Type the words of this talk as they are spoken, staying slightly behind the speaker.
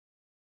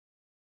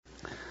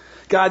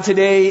God,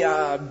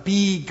 today,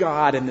 be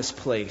God in this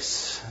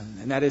place.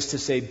 And that is to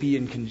say, be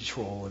in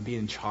control and be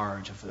in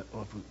charge of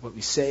what we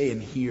say and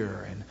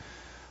hear. And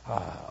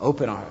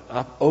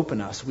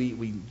open us.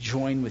 We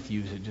join with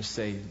you to just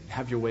say,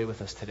 have your way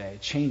with us today.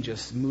 Change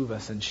us, move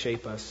us, and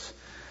shape us.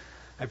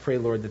 I pray,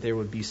 Lord, that there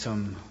would be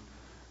some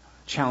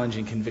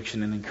challenging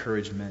conviction and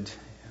encouragement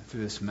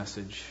through this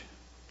message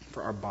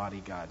for our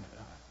body, God.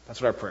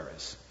 That's what our prayer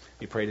is.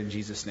 We pray it in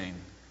Jesus' name.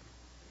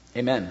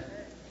 Amen.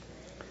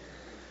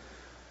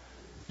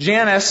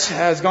 Janice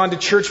has gone to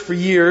church for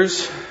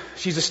years.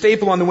 She's a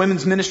staple on the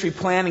women's ministry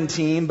planning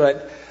team,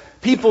 but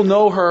people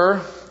know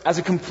her as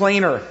a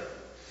complainer,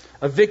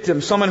 a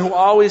victim, someone who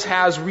always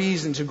has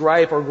reason to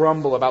gripe or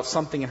grumble about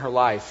something in her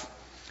life.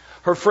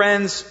 Her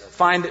friends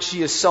find that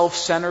she is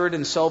self-centered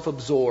and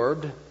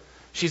self-absorbed.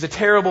 She's a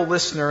terrible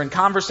listener, and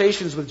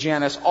conversations with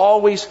Janice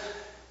always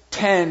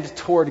tend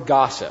toward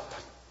gossip,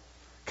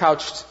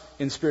 couched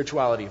in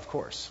spirituality, of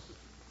course.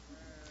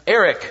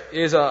 Eric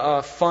is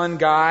a fun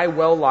guy,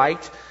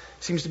 well-liked,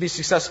 seems to be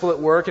successful at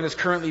work, and is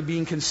currently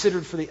being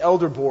considered for the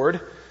elder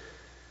board.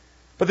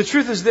 But the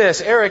truth is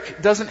this,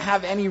 Eric doesn't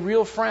have any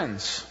real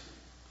friends.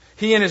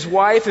 He and his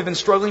wife have been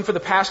struggling for the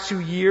past 2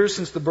 years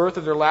since the birth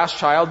of their last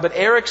child, but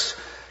Eric's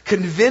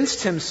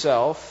convinced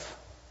himself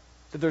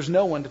that there's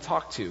no one to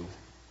talk to.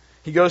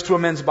 He goes to a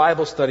men's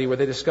Bible study where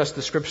they discuss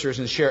the scriptures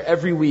and share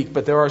every week,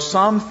 but there are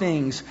some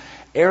things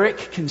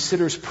Eric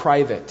considers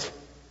private,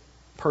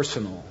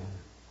 personal.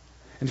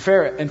 In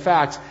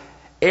fact,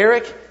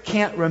 Eric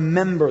can't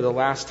remember the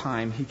last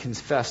time he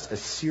confessed a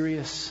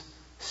serious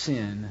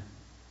sin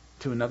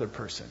to another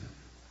person.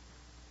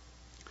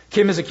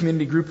 Kim is a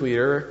community group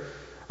leader,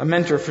 a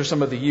mentor for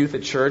some of the youth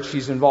at church.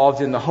 She's involved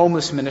in the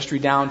homeless ministry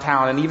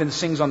downtown and even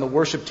sings on the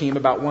worship team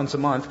about once a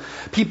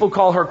month. People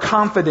call her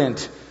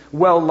confident,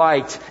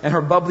 well-liked, and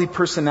her bubbly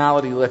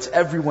personality lets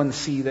everyone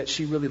see that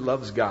she really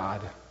loves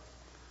God.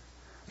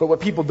 But what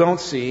people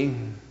don't see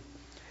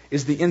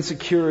is the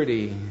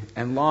insecurity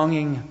and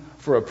longing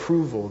for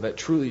approval that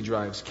truly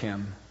drives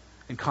Kim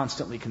and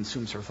constantly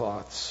consumes her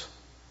thoughts.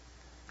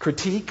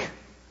 Critique,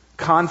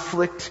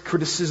 conflict,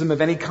 criticism of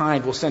any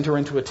kind will send her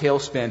into a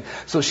tailspin,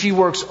 so she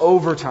works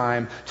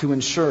overtime to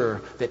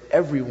ensure that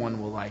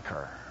everyone will like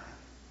her.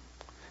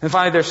 And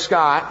finally, there's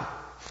Scott.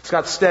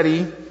 Scott's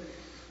steady,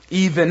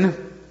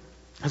 even.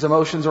 His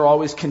emotions are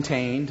always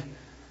contained.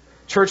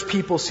 Church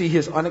people see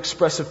his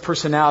unexpressive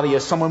personality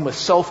as someone with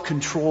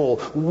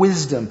self-control,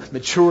 wisdom,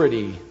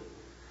 maturity.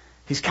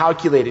 He's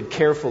calculated,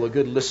 careful, a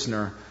good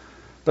listener,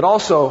 but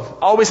also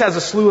always has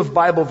a slew of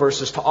Bible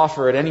verses to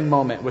offer at any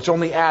moment, which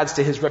only adds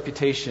to his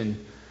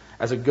reputation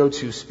as a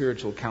go-to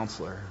spiritual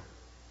counselor.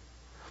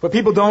 What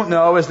people don't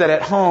know is that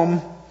at home,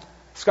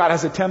 Scott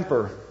has a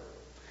temper.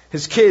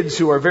 His kids,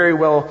 who are very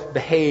well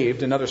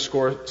behaved, another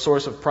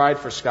source of pride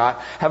for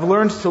Scott, have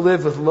learned to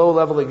live with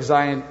low-level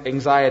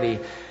anxiety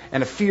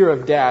and a fear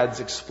of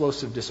Dad's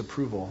explosive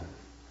disapproval.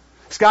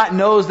 Scott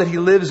knows that he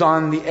lives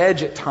on the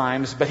edge at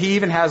times, but he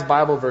even has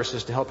Bible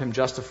verses to help him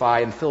justify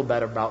and feel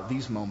better about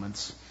these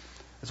moments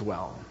as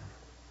well.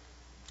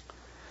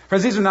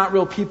 Friends, these are not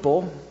real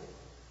people,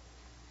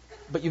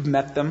 but you've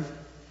met them.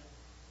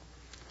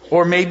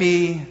 Or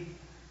maybe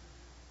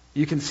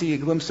you can see a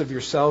glimpse of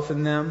yourself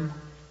in them.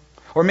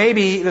 Or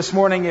maybe this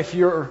morning, if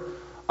you're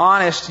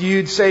honest,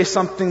 you'd say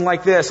something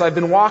like this: I've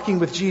been walking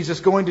with Jesus,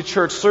 going to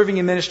church, serving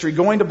in ministry,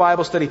 going to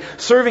Bible study,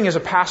 serving as a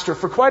pastor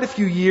for quite a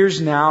few years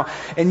now,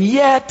 and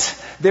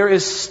yet there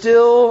is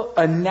still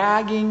a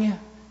nagging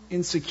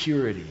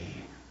insecurity,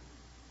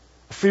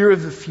 a fear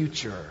of the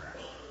future,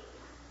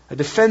 a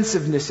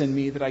defensiveness in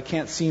me that I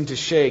can't seem to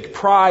shake,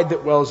 pride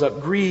that wells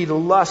up, greed,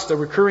 lust, a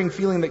recurring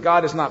feeling that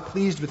God is not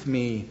pleased with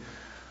me,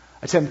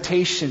 a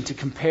temptation to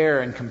compare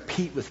and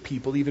compete with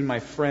people, even my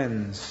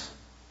friends,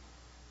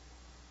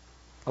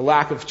 a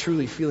lack of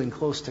truly feeling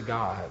close to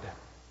God,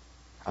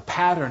 a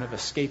pattern of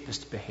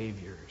escapist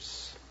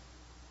behaviors.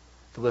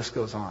 The list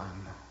goes on.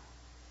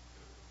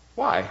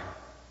 Why?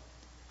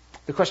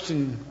 The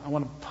question I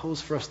want to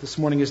pose for us this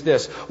morning is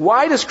this: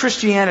 why does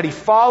Christianity,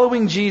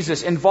 following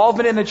Jesus,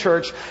 involvement in the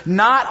church,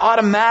 not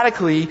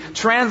automatically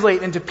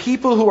translate into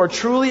people who are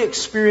truly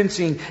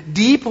experiencing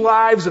deep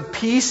lives of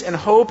peace and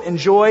hope and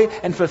joy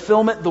and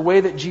fulfillment the way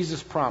that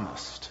Jesus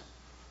promised?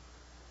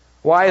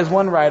 Why, as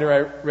one writer I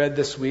read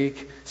this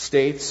week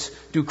states,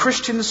 do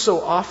Christians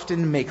so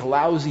often make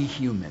lousy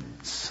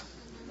humans?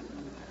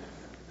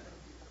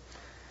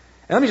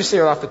 And let me just say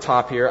right off the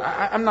top here,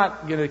 I'm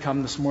not going to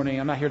come this morning,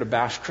 I'm not here to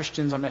bash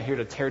Christians, I'm not here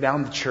to tear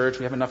down the church.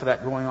 We have enough of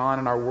that going on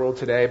in our world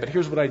today. But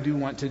here's what I do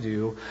want to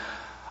do.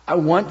 I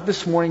want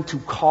this morning to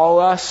call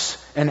us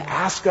and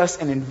ask us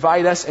and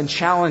invite us and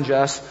challenge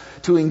us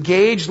to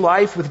engage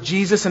life with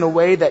Jesus in a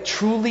way that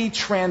truly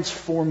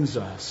transforms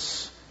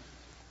us.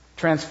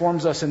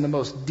 Transforms us in the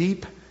most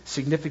deep,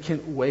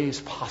 significant ways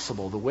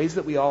possible, the ways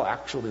that we all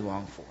actually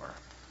long for.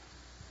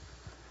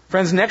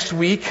 Friends, next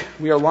week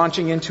we are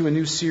launching into a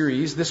new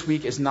series. This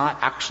week is not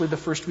actually the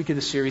first week of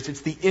the series,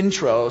 it's the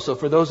intro. So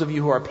for those of you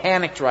who are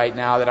panicked right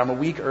now that I'm a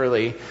week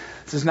early,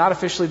 this is not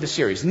officially the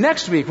series.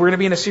 Next week we're going to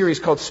be in a series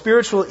called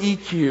Spiritual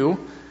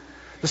EQ,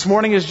 This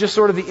morning is just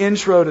sort of the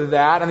intro to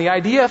that. And the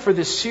idea for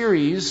this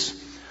series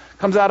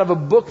comes out of a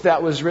book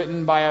that was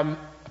written by a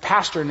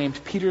pastor named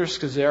Peter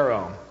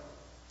Scazzero.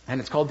 And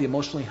it's called The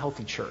Emotionally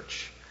Healthy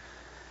Church.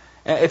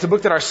 It's a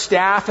book that our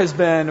staff has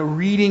been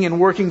reading and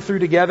working through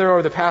together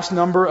over the past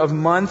number of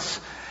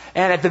months.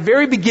 And at the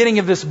very beginning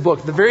of this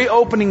book, the very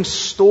opening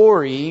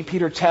story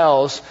Peter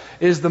tells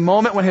is the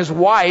moment when his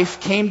wife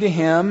came to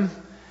him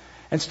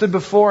and stood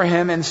before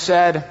him and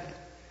said,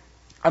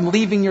 "I'm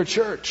leaving your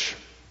church.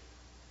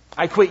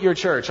 I quit your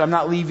church. I'm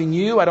not leaving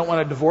you. I don't want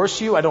to divorce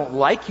you. I don't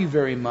like you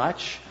very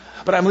much.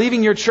 But I'm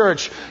leaving your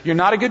church. You're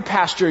not a good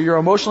pastor. You're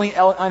emotionally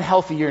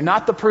unhealthy. You're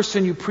not the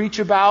person you preach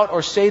about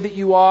or say that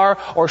you are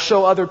or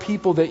show other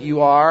people that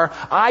you are.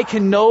 I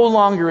can no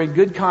longer in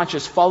good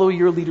conscience follow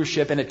your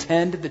leadership and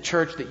attend the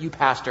church that you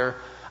pastor.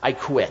 I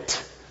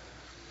quit."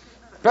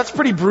 That's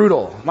pretty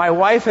brutal. My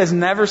wife has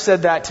never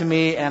said that to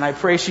me, and I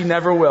pray she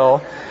never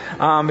will,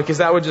 because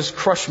that would just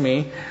crush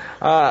me.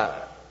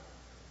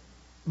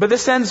 But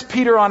this sends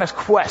Peter on his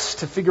quest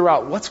to figure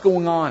out what's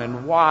going on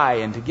and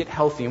why and to get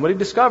healthy. And what he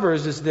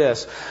discovers is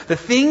this: the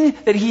thing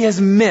that he has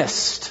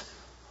missed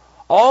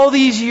all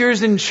these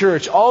years in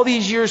church, all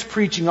these years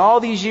preaching, all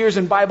these years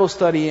in Bible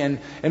study and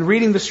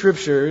reading the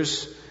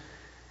scriptures,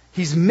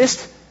 he's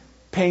missed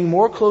paying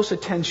more close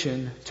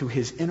attention to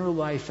his inner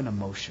life and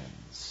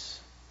emotions.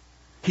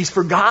 He's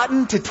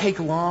forgotten to take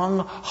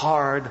long,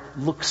 hard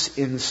looks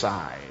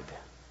inside.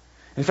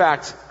 In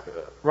fact,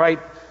 right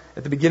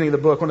at the beginning of the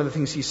book, one of the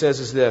things he says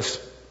is this: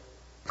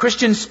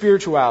 Christian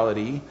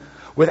spirituality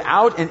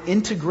without an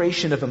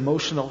integration of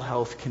emotional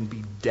health can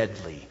be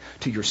deadly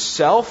to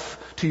yourself,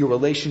 to your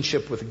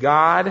relationship with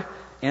God,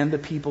 and the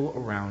people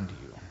around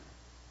you.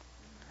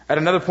 At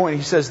another point,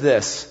 he says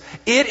this: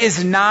 it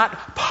is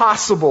not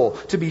possible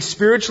to be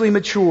spiritually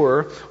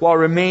mature while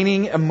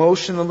remaining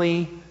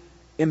emotionally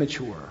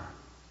immature.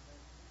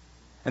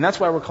 And that's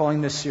why we're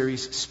calling this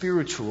series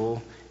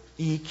Spiritual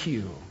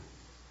EQ.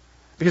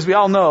 Because we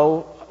all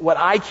know what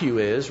IQ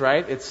is,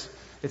 right? It's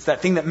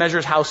that thing that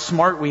measures how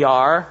smart we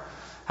are,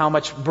 how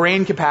much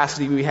brain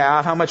capacity we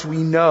have, how much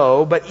we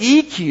know. But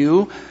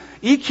EQ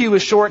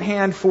is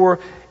shorthand for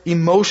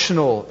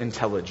emotional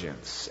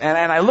intelligence.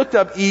 And I looked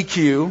up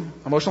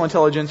EQ, emotional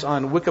intelligence,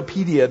 on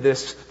Wikipedia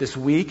this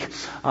week,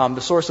 the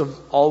source of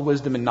all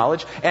wisdom and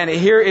knowledge. And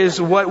here is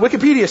what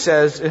Wikipedia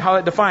says, how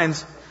it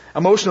defines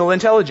emotional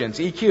intelligence,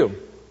 EQ.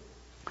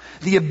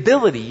 The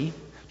ability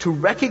to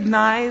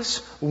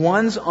recognize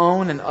one's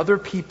own and other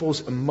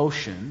people's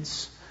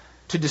emotions,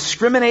 to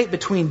discriminate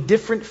between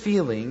different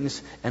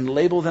feelings and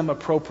label them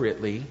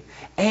appropriately,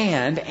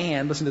 and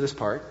listen to this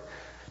part,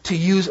 to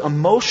use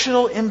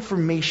emotional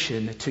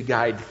information to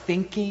guide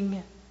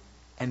thinking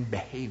and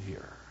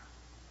behavior.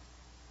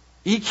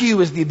 EQ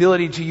is the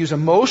ability to use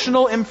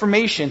emotional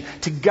information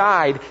to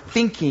guide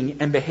thinking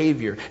and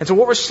behavior. And so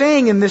what we're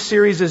saying in this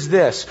series is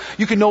this: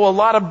 you can know a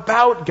lot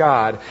about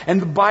God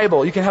and the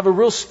Bible. You can have a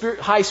real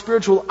high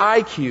spiritual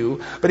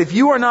IQ, but if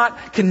you are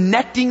not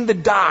connecting the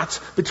dots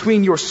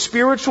between your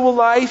spiritual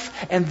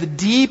life and the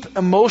deep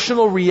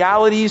emotional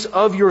realities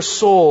of your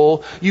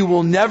soul, you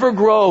will never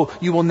grow,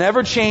 you will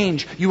never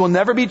change, you will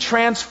never be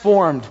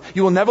transformed,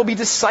 you will never be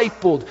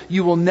discipled,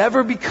 you will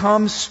never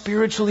become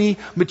spiritually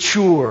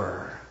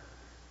mature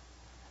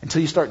until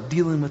you start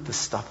dealing with the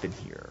stuff in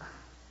here.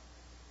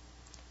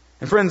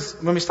 And friends,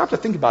 when we stop to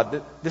think about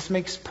it, this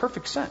makes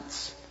perfect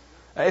sense.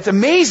 It's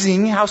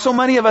amazing how so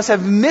many of us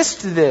have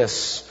missed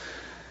this,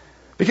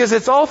 because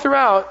it's all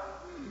throughout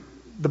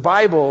the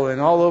Bible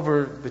and all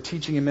over the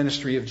teaching and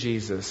ministry of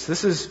Jesus.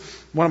 This is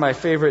one of my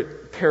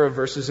favorite pair of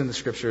verses in the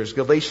Scriptures,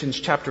 Galatians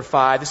chapter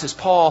 5. This is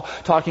Paul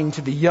talking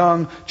to the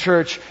young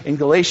church in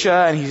Galatia,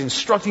 and he's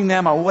instructing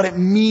them on what it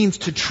means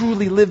to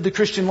truly live the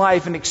Christian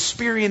life and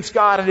experience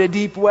God in a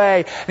deep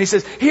way. And he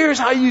says, here's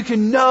how you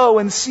can know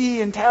and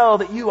see and tell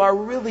that you are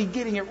really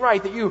getting it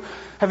right, that you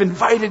have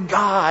invited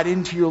God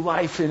into your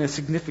life in a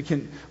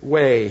significant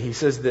way. He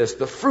says this: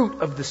 the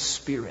fruit of the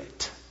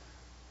Spirit.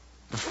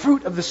 The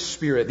fruit of the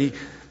Spirit,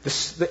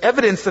 the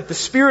evidence that the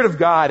Spirit of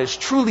God is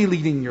truly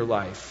leading your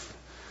life,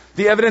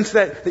 the evidence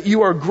that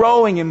you are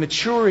growing and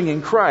maturing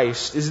in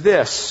Christ, is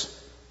this: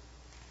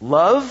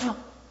 love,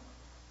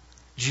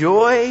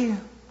 joy,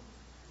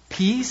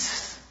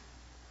 peace,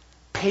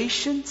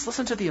 patience.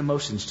 Listen to the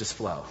emotions just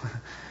flow.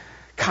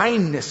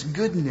 Kindness,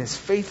 goodness,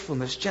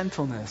 faithfulness,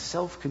 gentleness,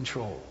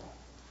 self-control.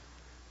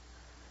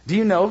 Do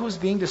you know who's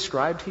being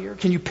described here?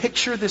 Can you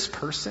picture this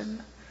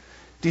person?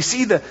 Do you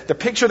see the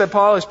picture that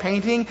Paul is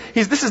painting?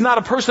 This is not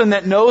a person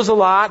that knows a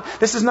lot.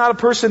 This is not a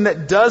person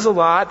that does a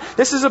lot.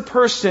 This is a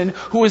person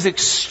who is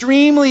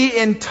extremely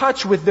in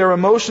touch with their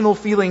emotional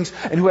feelings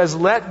and who has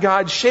let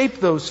God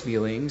shape those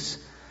feelings,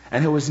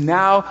 and who is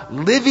now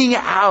living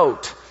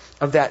out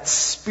of that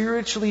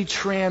spiritually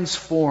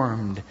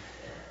transformed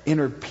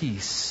inner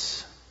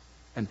peace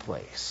and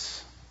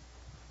place.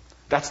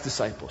 That's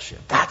discipleship.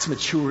 That's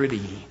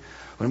maturity.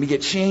 When we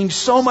get changed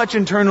so much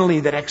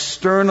internally that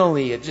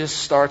externally it just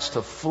starts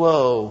to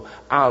flow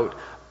out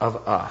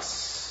of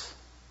us.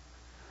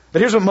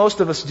 But here's what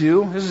most of us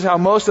do. This is how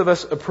most of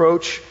us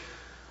approach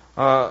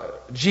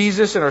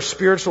Jesus in our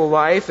spiritual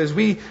life, as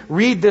we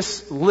read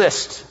this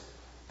list,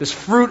 this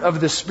fruit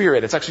of the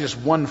Spirit, it's actually just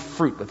one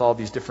fruit with all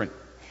these different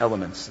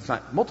elements. It's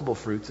not multiple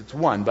fruits, it's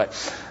one, but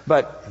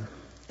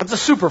it's a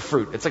super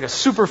fruit. It's like a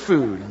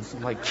superfood. It's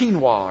like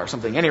quinoa or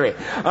something. Anyway,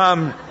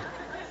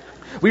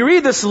 we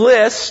read this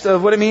list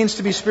of what it means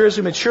to be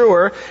spiritually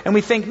mature, and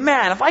we think,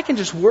 man, if I can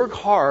just work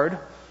hard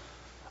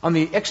on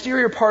the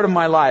exterior part of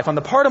my life, on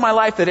the part of my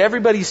life that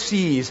everybody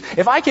sees,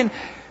 if I can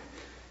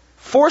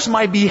force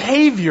my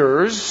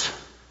behaviors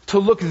to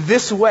look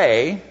this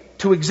way,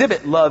 to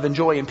exhibit love and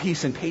joy and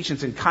peace and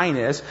patience and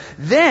kindness,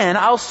 then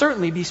I'll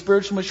certainly be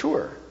spiritually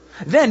mature.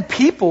 Then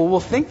people will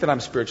think that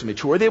I'm spiritually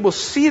mature. They will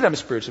see that I'm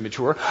spiritually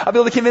mature. I'll be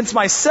able to convince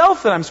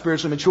myself that I'm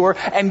spiritually mature.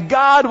 And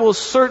God will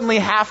certainly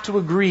have to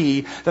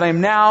agree that I'm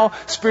now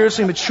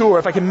spiritually mature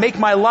if I can make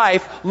my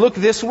life look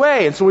this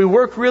way. And so we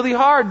work really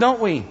hard,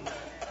 don't we?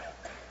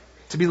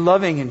 To be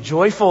loving and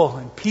joyful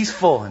and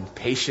peaceful and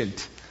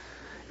patient.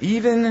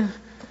 Even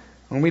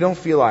when we don't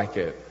feel like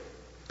it.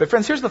 But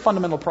friends, here's the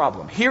fundamental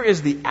problem. Here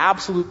is the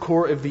absolute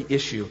core of the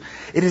issue.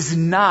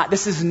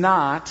 This is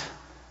not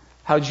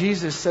how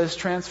Jesus says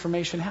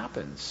transformation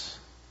happens.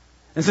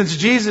 And since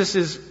Jesus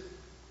is,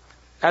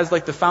 as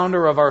like the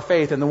founder of our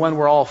faith and the one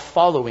we're all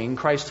following,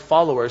 Christ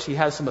followers, he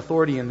has some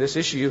authority in this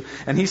issue.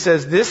 And he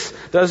says this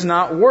does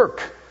not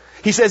work.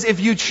 He says if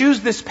you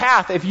choose this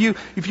path, if you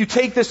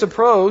take this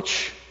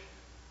approach,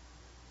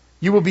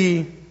 you will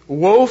be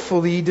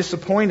woefully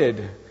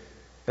disappointed.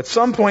 At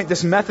some point,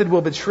 this method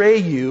will betray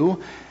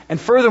you. And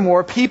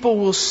furthermore, people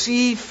will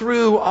see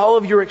through all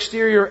of your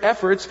exterior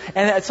efforts.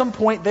 And at some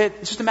point,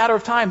 it's just a matter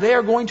of time. They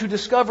are going to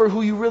discover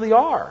who you really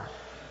are.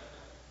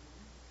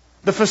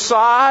 The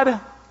facade,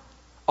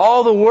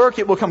 all the work,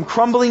 it will come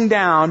crumbling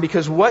down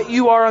because what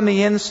you are on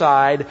the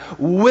inside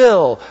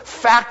will,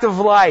 fact of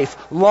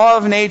life, law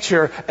of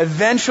nature,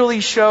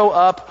 eventually show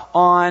up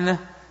on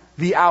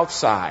the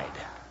outside.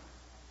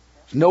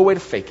 There's no way to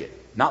fake it.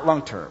 Not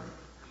long term.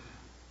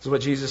 This is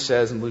what Jesus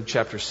says in Luke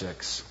chapter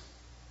 6.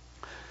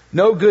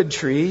 No good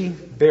tree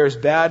bears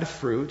bad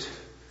fruit,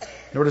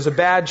 nor does a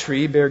bad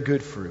tree bear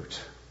good fruit.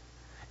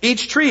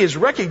 Each tree is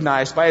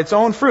recognized by its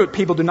own fruit.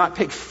 People do not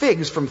pick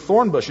figs from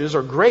thorn bushes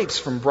or grapes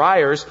from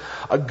briars.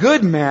 A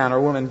good man or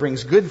woman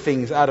brings good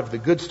things out of the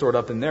good stored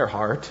up in their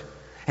heart.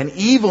 An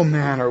evil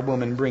man or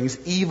woman brings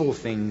evil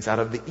things out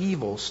of the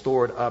evil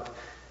stored up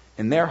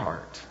in their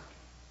heart.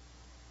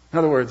 In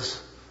other words,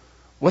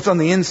 what's on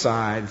the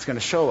inside is going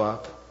to show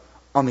up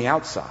on the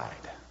outside.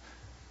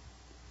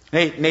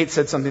 Nate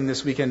said something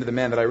this weekend to the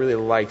men that I really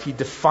liked. He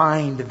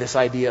defined this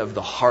idea of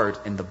the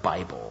heart in the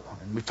Bible.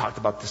 And we've talked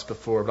about this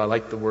before, but I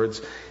like the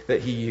words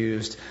that he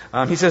used.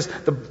 He says,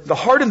 the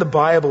heart in the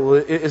Bible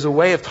is a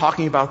way of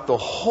talking about the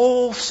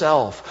whole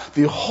self,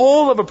 the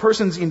whole of a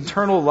person's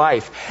internal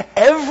life.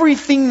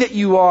 Everything that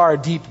you are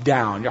deep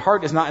down. Your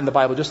heart is not in the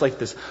Bible just like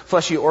this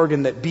fleshy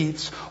organ that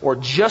beats or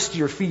just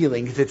your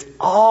feelings. It's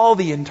all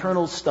the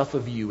internal stuff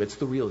of you. It's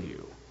the real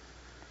you.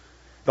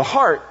 The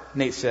heart,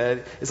 Nate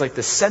said, is like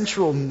the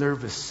central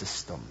nervous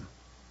system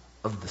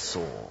of the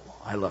soul.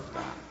 I love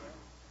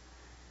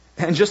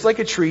that. And just like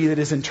a tree that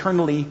is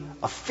internally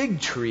a fig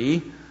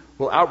tree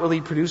will outwardly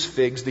produce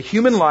figs, the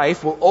human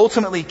life will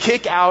ultimately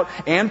kick out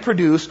and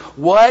produce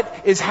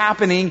what is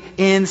happening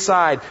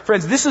inside.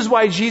 Friends, this is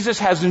why Jesus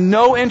has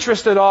no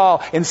interest at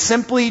all in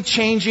simply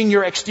changing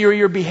your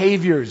exterior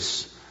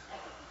behaviors.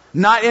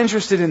 Not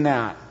interested in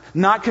that.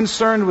 Not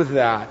concerned with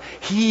that.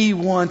 He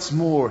wants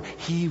more.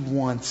 He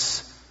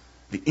wants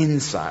the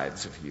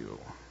insides of you.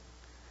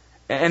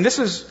 And this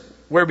is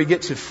where we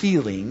get to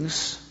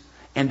feelings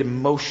and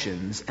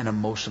emotions and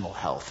emotional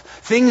health.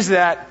 Things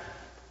that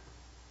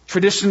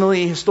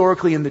traditionally,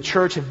 historically in the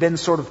church have been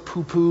sort of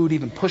poo-pooed,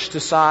 even pushed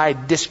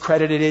aside,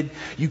 discredited.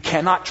 You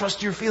cannot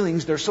trust your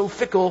feelings. They're so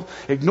fickle.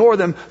 Ignore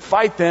them.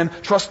 Fight them.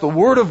 Trust the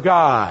Word of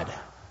God.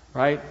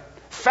 Right?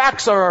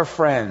 Facts are our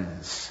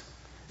friends.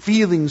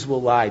 Feelings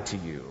will lie to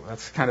you.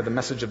 That's kind of the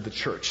message of the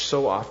church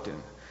so often.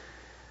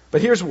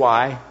 But here's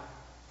why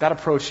that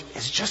approach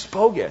is just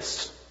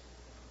bogus.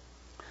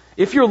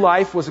 If your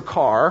life was a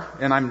car,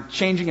 and I'm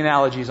changing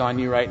analogies on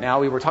you right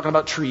now. We were talking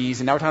about trees,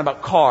 and now we're talking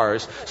about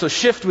cars. So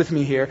shift with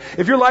me here.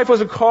 If your life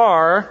was a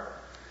car,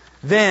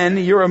 then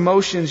your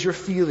emotions, your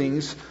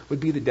feelings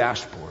would be the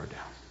dashboard.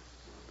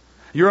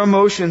 Your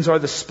emotions are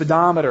the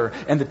speedometer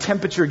and the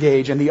temperature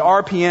gauge and the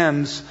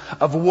RPMs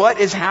of what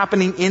is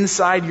happening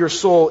inside your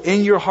soul,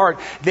 in your heart.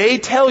 They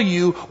tell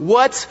you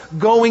what's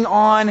going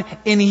on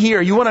in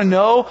here. You want to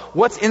know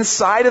what's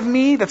inside of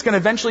me that's going to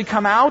eventually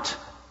come out?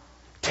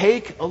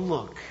 Take a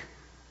look.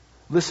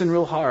 Listen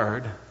real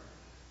hard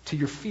to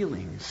your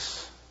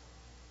feelings.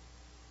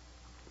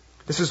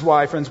 This is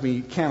why, friends,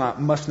 we cannot,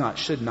 must not,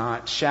 should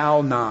not,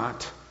 shall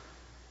not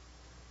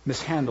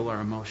mishandle our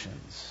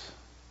emotions.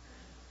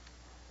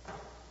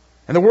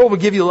 And the world will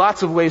give you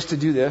lots of ways to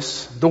do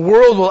this. The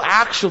world will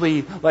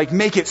actually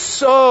make it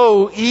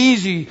so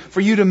easy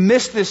for you to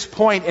miss this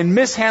point and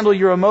mishandle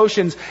your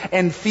emotions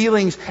and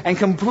feelings and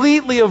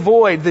completely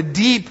avoid the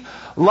deep,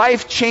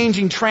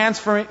 life-changing,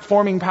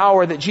 transforming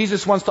power that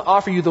Jesus wants to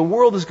offer you. The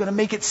world is going to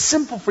make it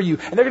simple for you.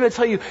 And they're going to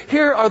tell you,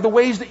 here are the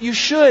ways that you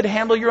should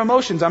handle your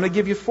emotions. I'm going to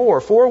give you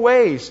four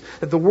ways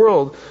that the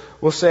world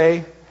will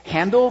say,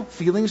 handle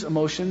feelings,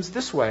 emotions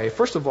this way.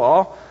 First of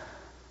all,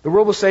 the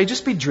world will say,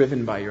 just be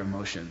driven by your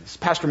emotions.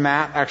 Pastor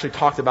Matt actually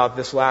talked about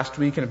this last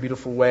week in a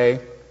beautiful way.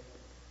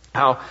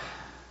 How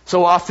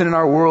so often in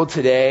our world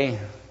today,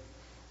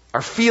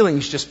 our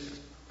feelings just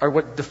are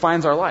what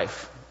defines our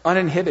life.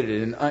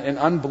 Uninhibited and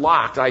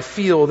unblocked. I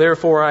feel,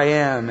 therefore I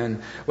am.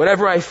 And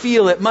whatever I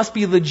feel, it must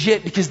be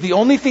legit, because the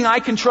only thing I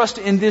can trust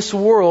in this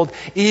world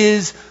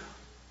is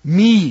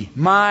me,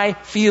 my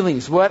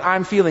feelings, what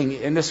I'm feeling.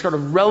 In this sort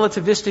of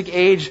relativistic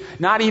age,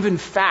 not even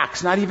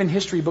facts, not even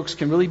history books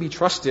can really be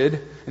trusted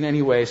in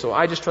any way. So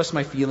I just trust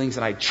my feelings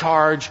and I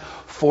charge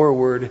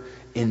forward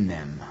in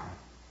them.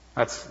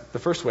 That's the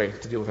first way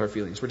to deal with our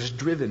feelings. We're just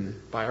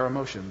driven by our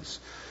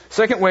emotions.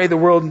 Second way the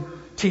world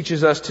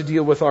teaches us to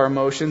deal with our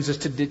emotions is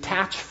to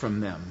detach from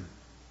them.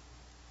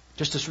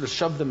 Just to sort of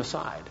shove them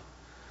aside.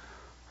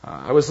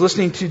 I was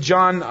listening to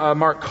John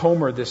Mark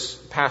Comer this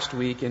past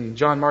week, and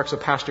John Mark's a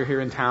pastor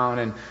here in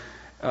town,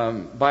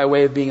 and by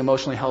way of being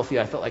emotionally healthy,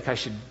 I felt like I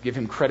should give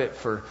him credit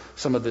for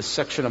some of this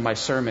section of my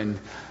sermon,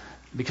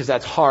 because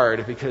that's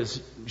hard,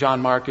 because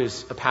John Mark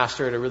is a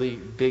pastor at a really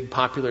big,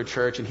 popular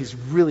church, and he's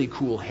really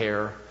cool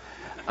hair.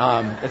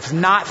 It's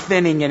not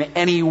thinning in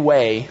any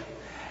way.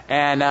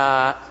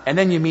 And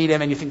then you meet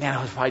him and you think, man,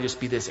 he'll probably just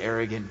be this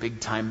arrogant,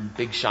 big-time,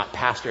 big-shot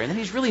pastor. And then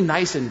he's really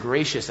nice and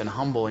gracious and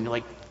humble, and you're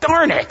like,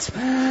 darn it!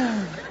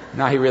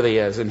 No, he really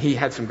is. And he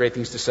had some great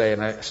things to say,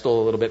 and I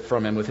stole a little bit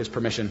from him with his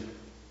permission.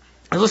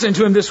 I was listening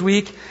to him this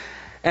week,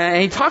 and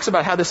he talks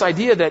about how this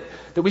idea that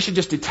we should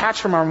just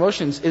detach from our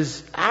emotions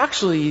is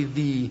actually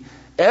the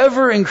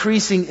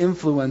ever-increasing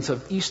influence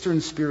of Eastern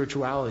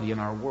spirituality in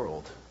our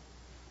world,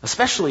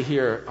 especially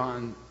here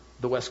on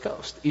the West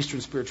Coast.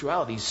 Eastern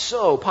spirituality is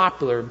so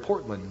popular in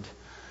Portland.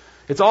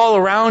 It's all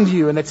around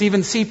you, and it's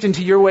even seeped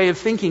into your way of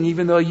thinking,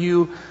 even though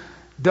you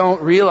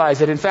don't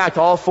realize it. In fact,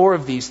 all four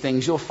of these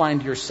things you'll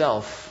find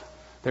yourself.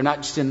 They're not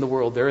just in the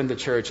world, they're in the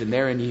church, and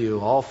they're in you.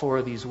 All four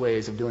of these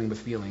ways of dealing with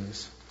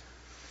feelings.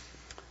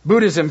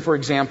 Buddhism, for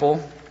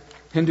example,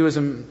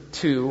 Hinduism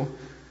too,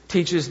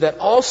 teaches that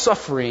all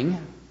suffering,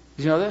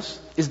 did you know this,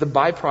 is the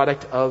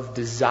byproduct of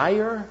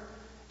desire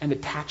and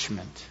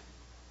attachment.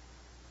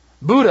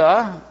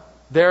 Buddha,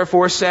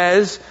 therefore,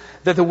 says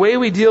that the way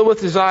we deal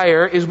with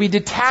desire is we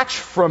detach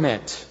from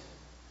it.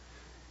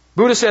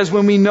 Buddha says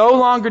when we no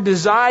longer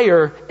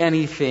desire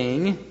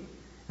anything,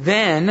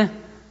 then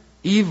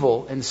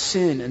evil and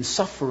sin and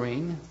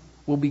suffering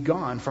will be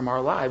gone from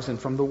our lives and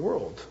from the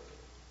world.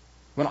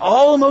 When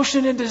all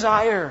emotion and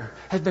desire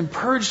has been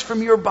purged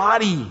from your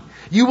body,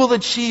 you will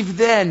achieve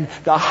then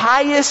the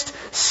highest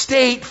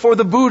state for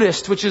the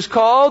Buddhist, which is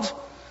called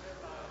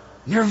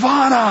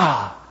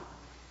nirvana.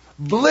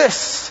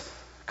 Bliss.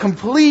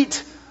 Complete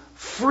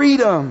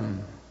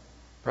freedom.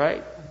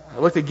 Right? I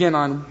looked again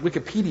on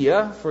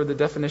Wikipedia for the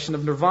definition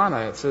of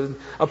nirvana. It's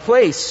a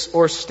place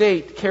or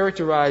state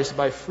characterized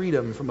by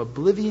freedom from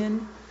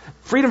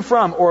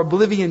or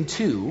oblivion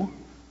to.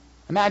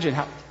 Imagine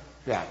how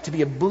that, to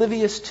be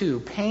oblivious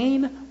to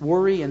pain,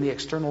 worry, and the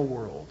external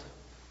world.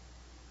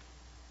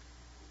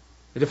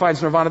 It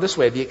defines nirvana this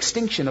way: the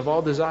extinction of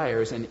all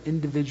desires and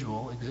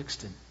individual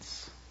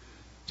existence.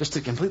 Just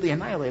to completely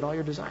annihilate all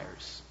your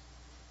desires.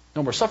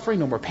 No more suffering,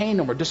 no more pain,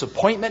 no more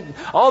disappointment.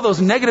 All those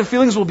negative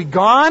feelings will be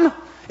gone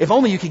if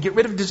only you could get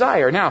rid of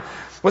desire. Now,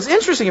 what's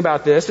interesting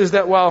about this is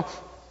that while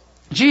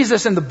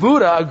Jesus and the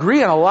Buddha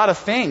agree on a lot of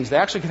things, they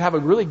actually could have a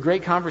really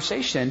great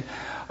conversation.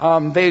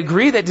 They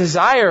agree that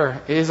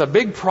desire is a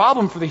big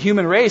problem for the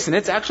human race, and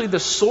it's actually the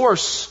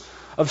source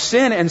of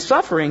sin and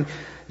suffering.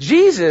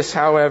 Jesus,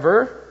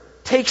 however,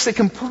 takes a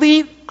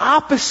complete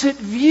opposite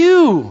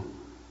view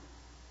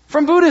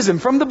from Buddhism,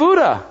 from the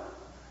Buddha.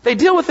 They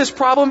deal with this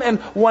problem in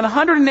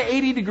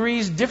 180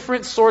 degrees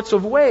different sorts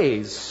of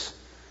ways.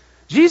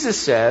 Jesus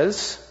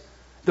says,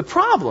 the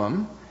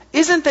problem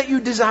isn't that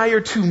you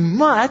desire too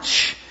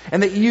much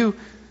and that you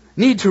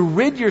need to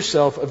rid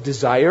yourself of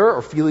desire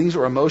or feelings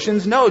or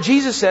emotions. No,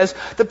 Jesus says,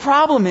 the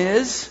problem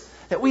is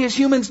that we as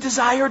humans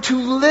desire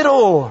too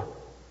little.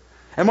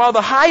 And while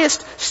the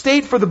highest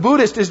state for the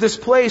Buddhist is this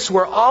place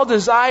where all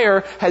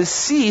desire has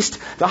ceased,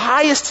 the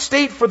highest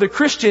state for the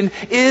Christian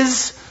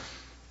is,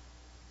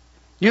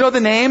 you know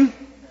the name?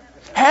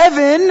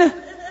 Heaven.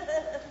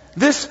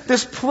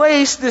 This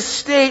place, this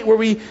state where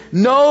we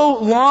no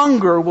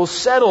longer will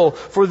settle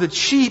for the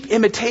cheap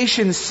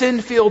imitation,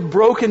 sin-filled,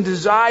 broken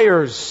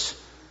desires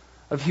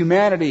of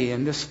humanity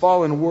in this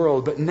fallen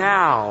world, but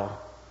now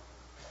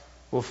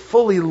will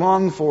fully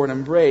long for and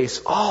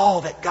embrace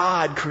all that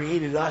God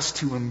created us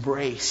to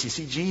embrace. You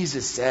see,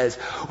 Jesus says,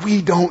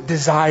 we don't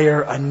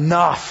desire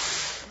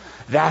enough.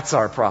 That's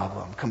our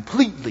problem.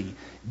 Completely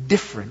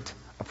different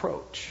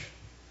approach.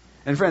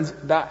 And friends,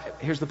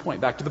 here's the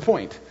point, back to the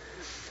point.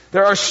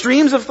 There are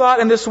streams of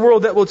thought in this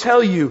world that will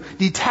tell you,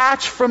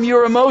 detach from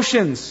your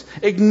emotions,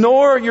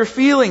 ignore your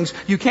feelings.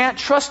 You can't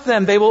trust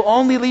them. They will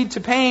only lead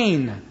to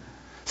pain.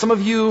 Some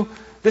of you,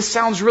 this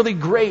sounds really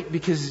great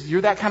because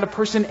you're that kind of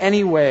person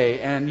anyway,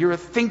 and you're a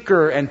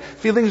thinker, and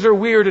feelings are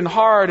weird and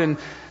hard, and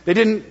they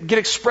didn't get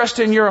expressed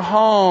in your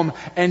home,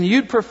 and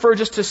you'd prefer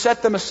just to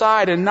set them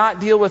aside and not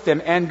deal with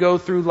them and go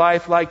through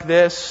life like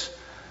this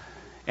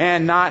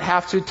and not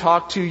have to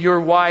talk to your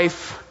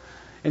wife.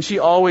 And she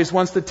always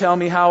wants to tell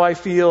me how I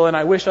feel, and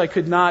I wish I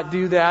could not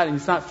do that. And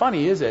it's not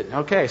funny, is it?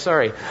 Okay,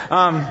 sorry.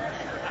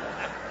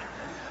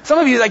 Some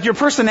of you, like, your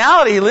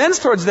personality lends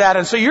towards that,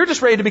 and so you're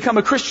just ready to become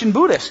a Christian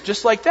Buddhist,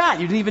 just like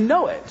that. You didn't even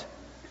know it.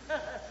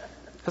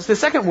 That's the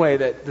second way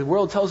that the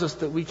world tells us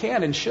that we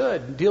can and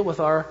should deal with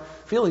our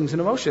feelings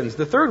and emotions.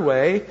 The third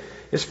way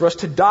is for us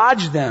to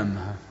dodge them.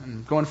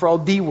 I'm going for all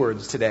D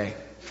words today,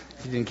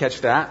 if you didn't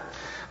catch that.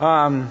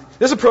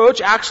 This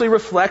approach actually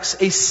reflects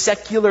a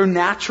secular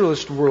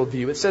naturalist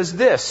worldview. It says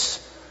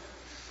this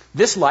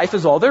life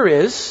is all there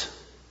is,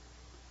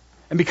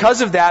 and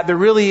because of that, there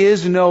really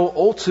is no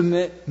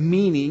ultimate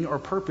meaning or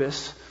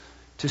purpose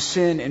to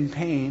sin and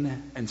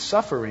pain and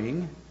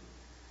suffering.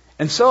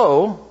 And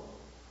so,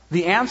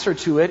 the answer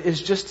to it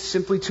is just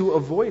simply to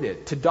avoid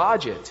it, to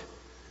dodge it,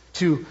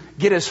 to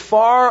get as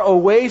far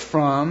away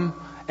from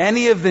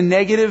any of the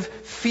negative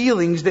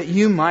feelings that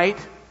you might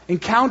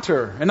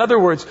encounter. In other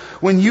words,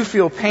 when you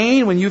feel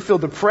pain, when you feel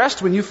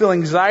depressed, when you feel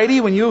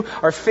anxiety, when you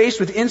are faced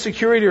with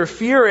insecurity or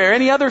fear or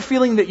any other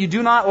feeling that you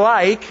do not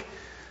like,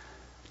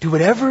 do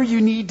whatever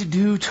you need to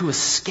do to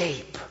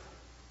escape.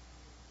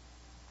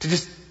 To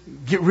just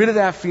get rid of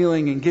that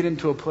feeling and get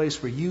into a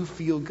place where you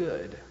feel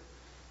good.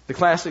 The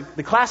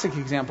classic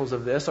examples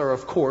of this are,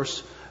 of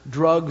course,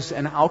 drugs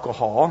and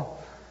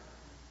alcohol.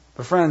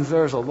 But friends,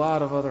 there's a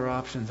lot of other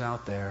options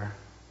out there.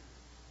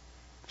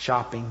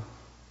 Shopping,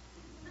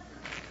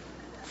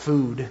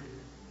 food,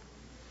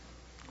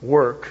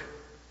 work,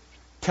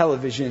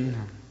 television,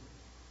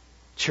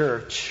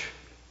 church,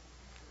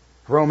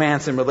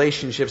 romance and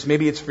relationships.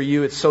 Maybe it's for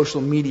you, it's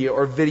social media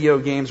or video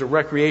games or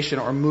recreation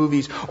or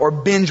movies or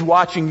binge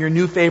watching your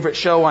new favorite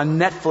show on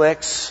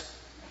Netflix.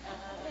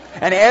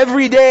 And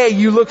every day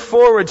you look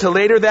forward to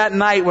later that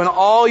night when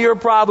all your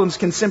problems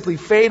can simply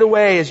fade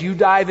away as you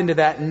dive into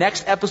that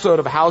next episode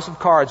of House of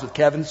Cards with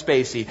Kevin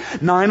Spacey.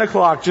 9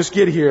 o'clock, just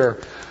get here.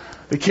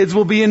 The kids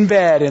will be in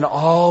bed and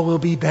all will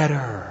be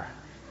better.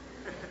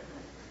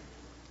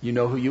 You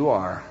know who you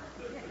are.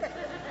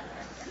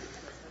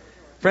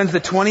 Friends,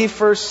 the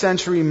 21st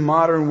century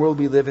modern world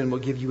we live in will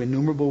give you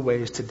innumerable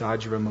ways to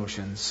dodge your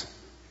emotions.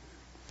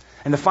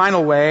 And the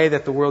final way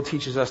that the world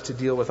teaches us to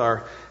deal with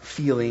our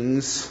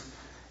feelings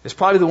is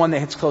probably the one that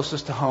hits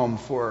closest to home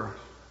for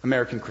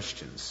American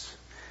Christians.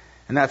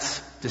 And that's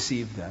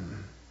deceive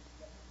them.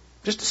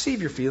 Just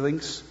deceive your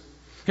feelings.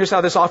 Here's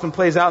how this often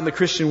plays out in the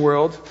Christian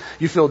world.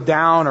 You feel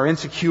down or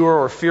insecure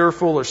or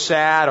fearful or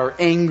sad or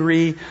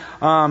angry.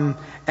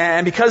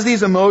 And because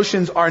these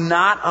emotions are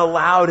not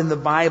allowed in the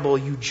Bible,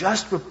 you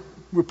just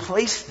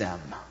replace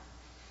them.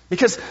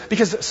 Because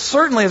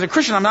certainly as a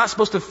Christian, I'm not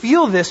supposed to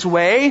feel this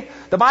way.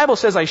 The Bible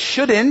says I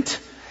shouldn't.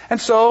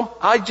 And so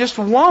I just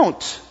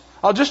won't.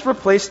 I'll just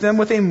replace them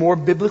with a more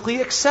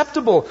biblically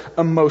acceptable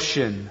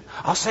emotion.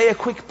 I'll say a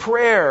quick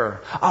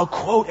prayer. I'll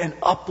quote an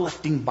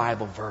uplifting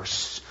Bible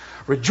verse.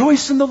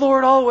 Rejoice in the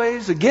Lord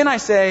always. Again I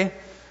say,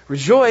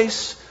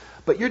 rejoice,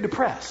 but you're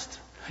depressed.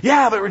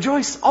 Yeah, but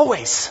rejoice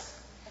always.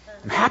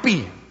 I'm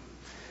happy.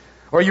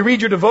 Or you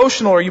read your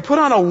devotional, or you put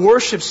on a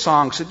worship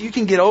song so that you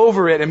can get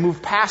over it and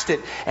move past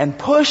it and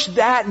push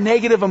that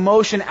negative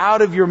emotion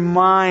out of your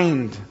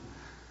mind.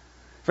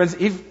 Friends,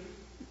 you've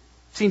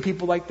seen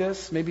people like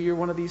this. Maybe you're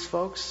one of these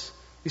folks.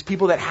 These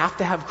people that have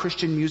to have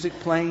Christian music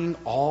playing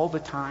all the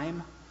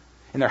time.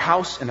 In their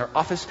house, in their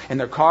office, in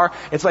their car.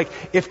 It's like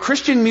if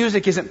Christian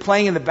music isn't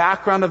playing in the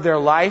background of their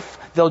life,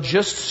 they'll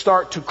just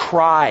start to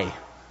cry.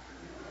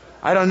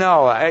 I don't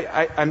know.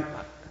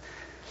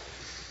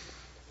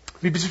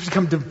 We've just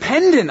become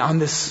dependent on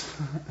this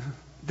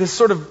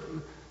sort of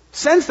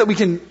sense that we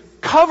can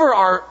cover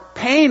our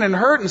pain and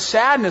hurt and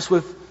sadness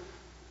with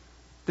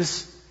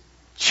this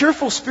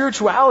cheerful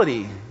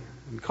spirituality.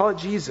 We call it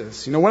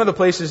Jesus. You know, one of the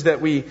places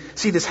that we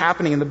see this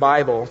happening in the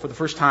Bible for the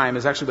first time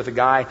is actually with a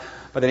guy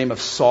by the name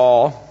of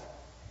Saul.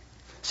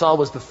 Saul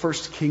was the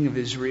first king of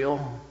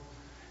Israel.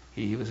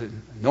 He was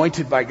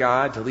anointed by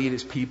God to lead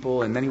his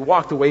people, and then he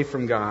walked away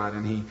from God,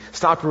 and he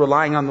stopped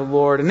relying on the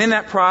Lord. And in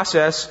that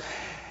process,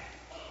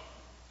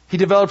 he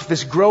developed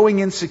this growing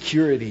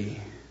insecurity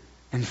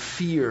and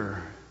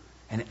fear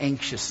and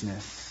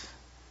anxiousness.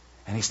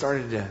 And he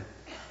started to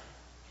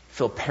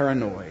feel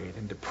paranoid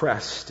and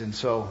depressed. And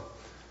so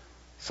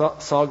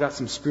Saul got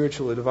some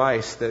spiritual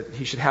advice that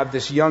he should have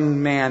this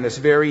young man, this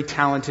very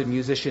talented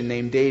musician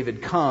named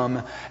David,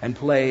 come and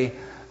play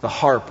the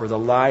harp or the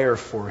lyre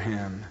for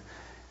him.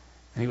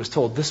 And he was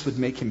told this would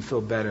make him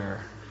feel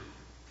better.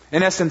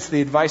 In essence,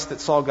 the advice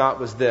that Saul got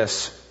was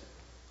this: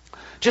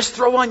 Just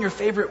throw on your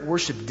favorite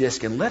worship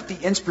disc and let the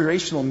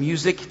inspirational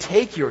music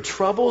take your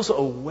troubles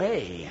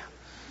away.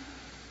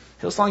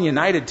 Hillsong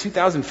United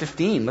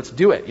 2015. Let's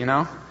do it,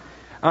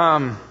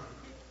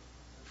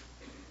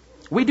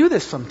 We do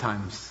this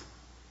sometimes.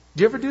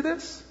 Do you ever do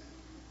this?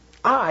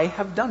 I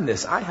have done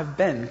this. I have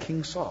been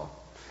King Saul.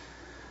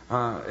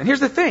 And here's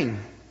the thing.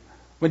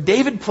 When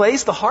David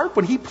plays the harp,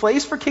 when he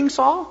plays for King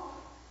Saul,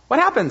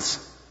 what happens?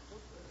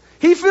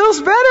 He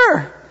feels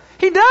better.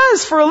 He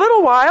does for a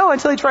little while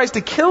until he tries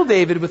to kill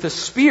David with a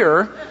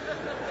spear.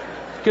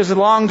 Because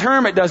long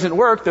term it doesn't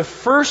work. The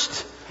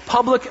first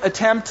public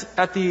attempt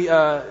at the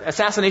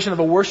assassination of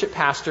a worship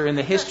pastor in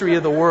the history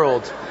of the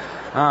world.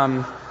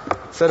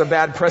 Set a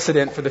bad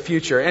precedent for the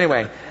future.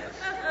 Anyway.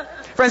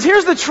 Friends,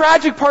 here's the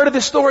tragic part of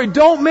this story.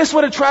 Don't miss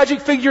what a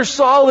tragic figure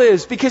Saul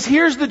is. Because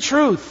here's the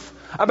truth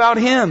about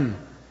him.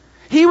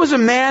 He was a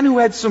man who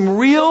had some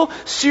real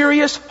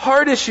serious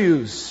heart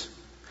issues.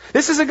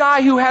 This is a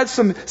guy who had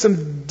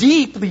some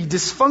deeply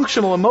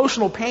dysfunctional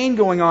emotional pain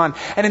going on.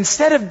 And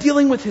instead of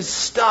dealing with his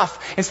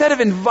stuff, instead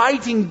of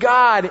inviting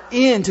God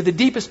into the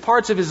deepest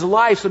parts of his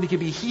life so that he could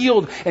be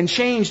healed and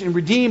changed and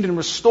redeemed and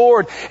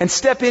restored and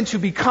step into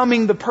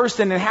becoming the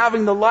person and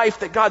having the life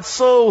that God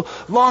so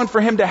longed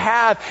for him to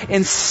have,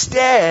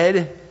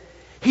 instead,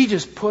 he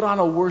just put on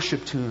a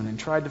worship tune and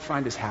tried to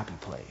find his happy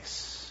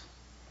place.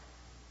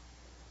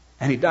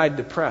 And he died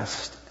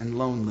depressed and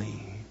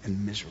lonely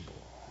and miserable.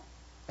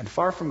 And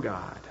far from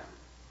God.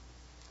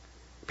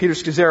 Peter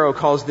Scazzaro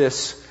calls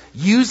this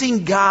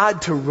using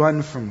God to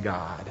run from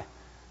God.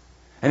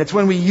 And it's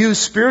when we use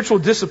spiritual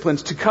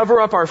disciplines to cover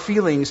up our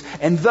feelings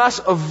and thus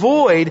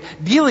avoid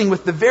dealing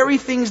with the very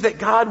things that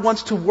God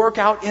wants to work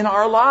out in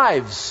our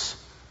lives.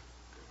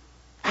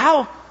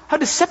 How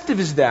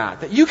deceptive is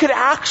that? That you could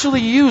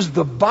actually use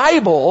the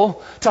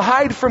Bible to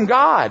hide from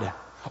God,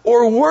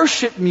 or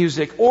worship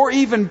music, or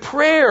even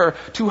prayer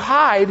to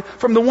hide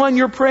from the one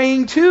you're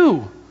praying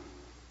to.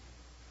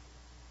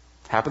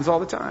 Happens all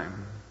the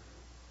time.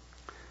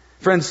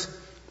 Friends,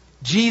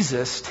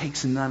 Jesus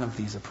takes none of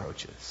these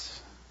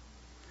approaches.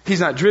 He's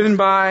not driven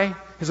by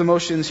his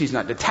emotions. He's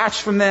not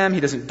detached from them.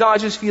 He doesn't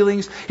dodge his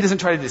feelings. He doesn't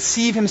try to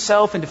deceive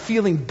himself into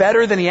feeling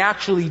better than he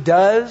actually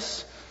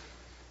does.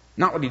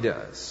 Not what he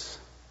does.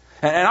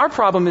 And our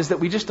problem is that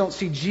we just don't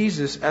see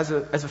Jesus as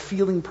a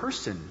feeling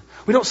person.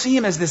 We don't see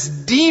him as this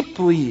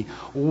deeply,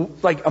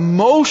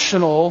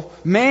 emotional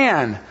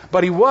man.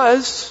 But he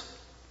was.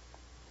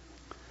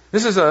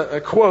 This is a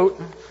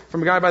quote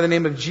from a guy by the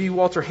name of G.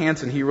 Walter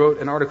Hansen. He wrote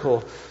an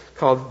article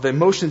called The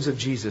Emotions of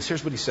Jesus.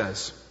 Here's what he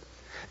says.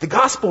 The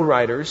gospel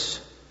writers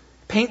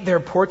paint their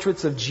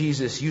portraits of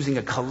Jesus using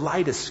a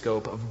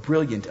kaleidoscope of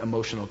brilliant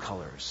emotional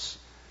colors.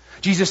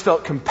 Jesus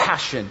felt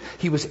compassion.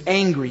 He was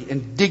angry,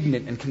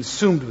 indignant, and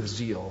consumed with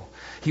zeal.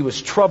 He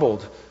was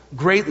troubled,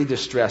 greatly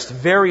distressed,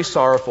 very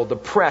sorrowful,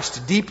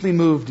 depressed, deeply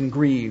moved and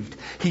grieved.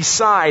 He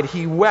sighed,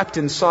 he wept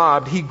and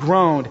sobbed, he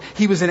groaned,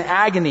 he was in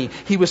agony,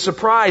 he was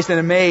surprised and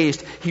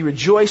amazed, he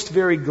rejoiced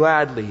very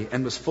gladly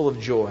and was full of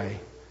joy.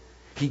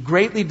 He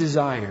greatly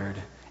desired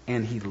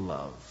and he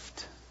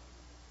loved.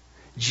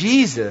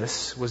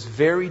 Jesus was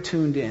very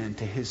tuned in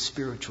to his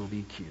spiritual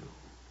EQ.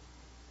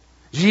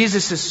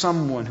 Jesus is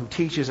someone who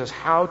teaches us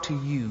how to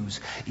use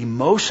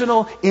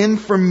emotional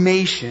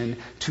information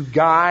to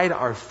guide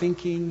our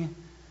thinking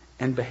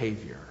and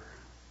behavior.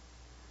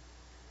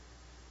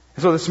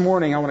 And so this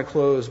morning I want to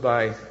close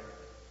by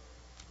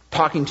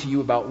talking to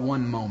you about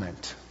one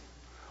moment.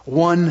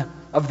 One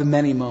of the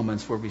many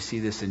moments where we see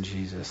this in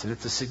Jesus. And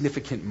it's a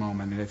significant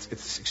moment, and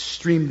it's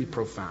extremely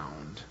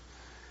profound.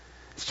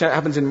 It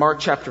happens in Mark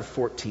chapter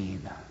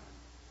 14.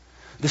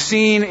 The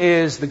scene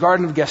is the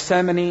Garden of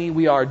Gethsemane.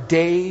 We are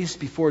days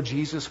before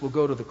Jesus will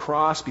go to the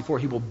cross, before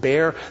he will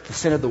bear the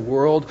sin of the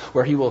world,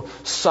 where he will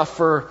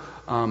suffer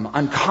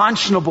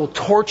unconscionable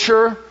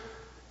torture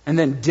and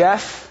then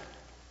death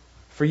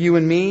for you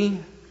and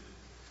me.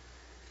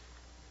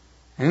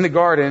 And in the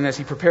garden, as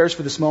he prepares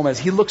for this moment, as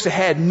he looks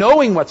ahead,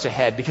 knowing what's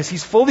ahead, because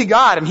he's fully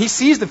God and he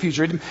sees the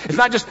future. It's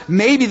not just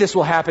maybe this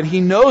will happen.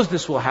 He knows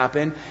this will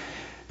happen.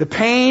 The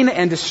pain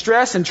and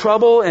distress and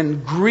trouble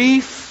and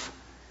grief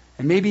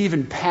and maybe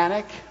even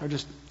panic are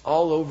just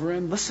all over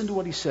him. Listen to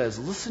what he says.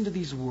 Listen to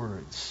these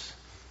words.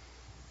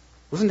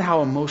 Listen to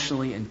how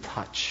emotionally in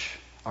touch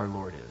our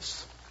Lord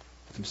is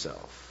with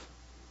himself.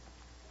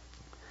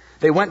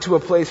 They went to a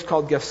place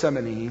called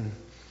Gethsemane,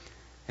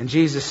 and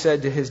Jesus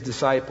said to his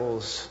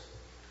disciples,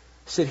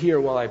 "Sit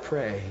here while I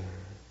pray."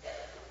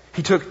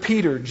 He took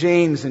Peter,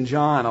 James, and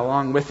John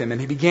along with him, and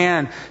he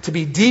began to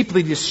be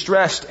deeply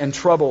distressed and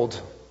troubled.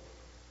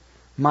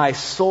 "My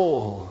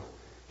soul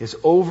is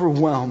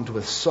overwhelmed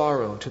with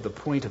sorrow to the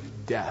point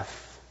of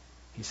death,"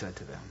 he said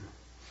to them.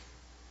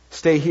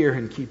 "Stay here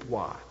and keep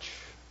watch."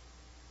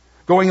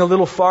 Going a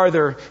little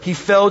farther, he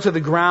fell to the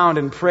ground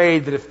and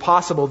prayed that if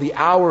possible, the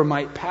hour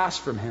might pass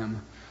from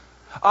him.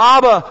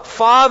 "Abba,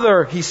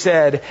 Father," he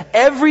said,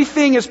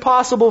 "everything is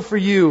possible for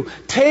you.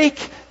 Take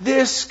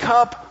this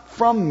cup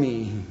from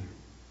me.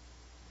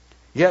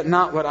 Yet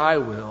not what I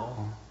will,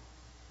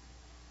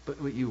 but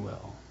what you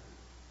will."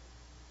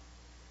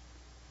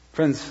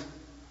 Friends,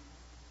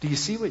 do you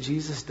see what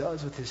Jesus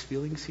does with his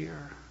feelings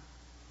here?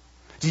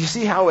 Do you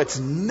see how it's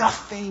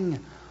nothing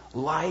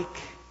like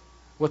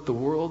what the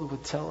world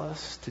would tell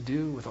us to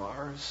do with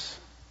ours?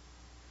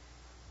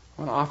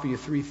 I want to offer you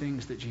 3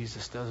 things that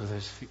Jesus does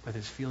with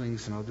his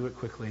feelings, and I'll do it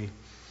quickly.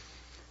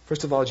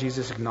 First of all,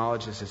 Jesus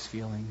acknowledges his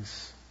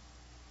feelings.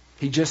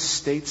 He just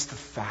states the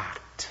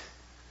fact.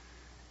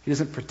 He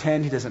doesn't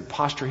pretend, he doesn't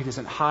posture, he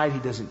doesn't hide, he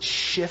doesn't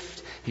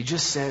shift. He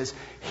just says,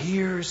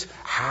 here's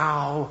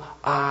how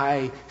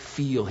I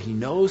feel. He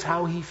knows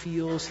how he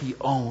feels, he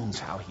owns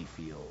how he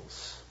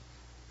feels.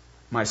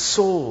 My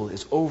soul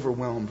is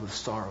overwhelmed with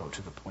sorrow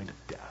to the point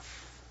of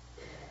death.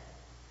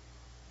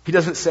 He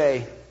doesn't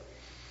say,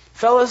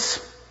 fellas,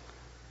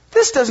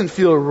 this doesn't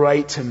feel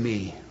right to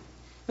me.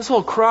 This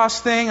whole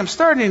cross thing, I'm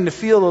starting to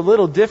feel a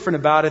little different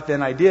about it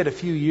than I did a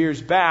few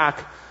years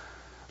back.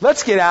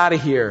 Let's get out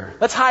of here.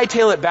 Let's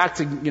hightail it back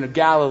to,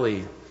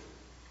 Galilee.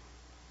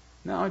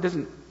 No, he's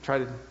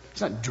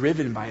not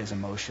driven by his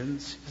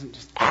emotions. He doesn't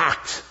just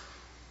act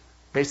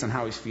based on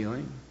how he's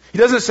feeling. He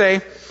doesn't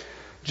say,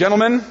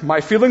 gentlemen,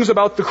 my feelings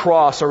about the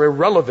cross are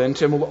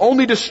irrelevant and will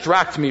only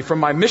distract me from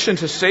my mission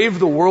to save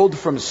the world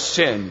from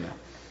sin.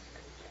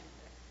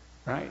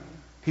 Right?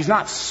 He's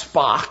not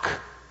Spock.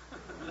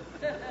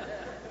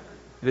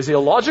 It is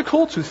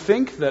illogical to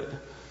think that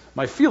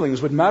my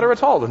feelings would matter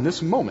at all in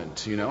this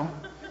moment,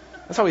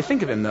 That's how we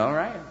think of him, though,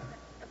 right?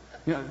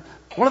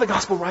 One of the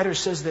gospel writers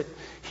says that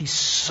he's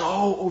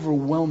so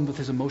overwhelmed with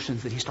his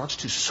emotions that he starts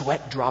to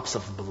sweat drops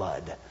of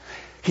blood.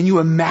 Can you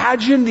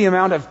imagine the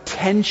amount of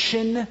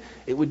tension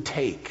it would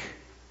take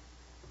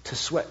to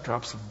sweat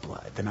drops of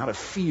blood? The amount of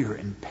fear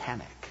and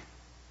panic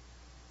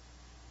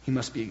he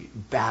must be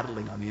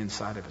battling on the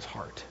inside of his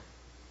heart.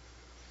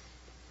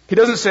 He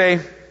doesn't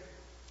say,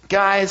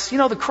 guys,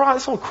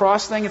 this whole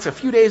cross thing, it's a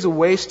few days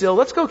away still.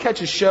 Let's go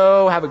catch a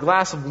show, have a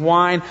glass of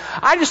wine.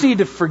 I just need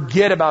to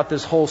forget about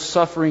this whole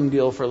suffering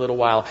deal for a little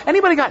while.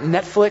 Anybody got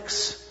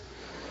Netflix?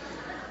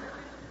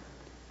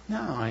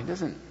 No, he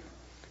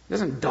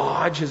doesn't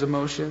dodge his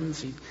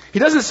emotions. He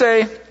doesn't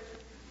say, this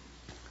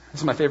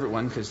is my favorite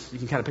one because you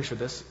can kind of picture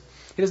this.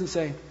 He doesn't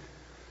say,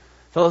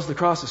 fellas, the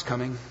cross is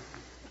coming.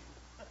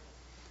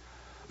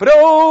 But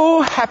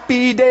oh,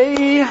 happy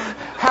day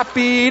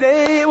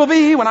it will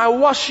be when I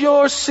wash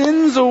your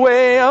sins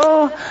away.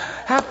 Oh,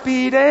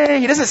 happy day.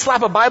 He doesn't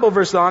slap a Bible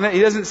verse on it. He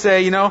doesn't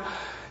say,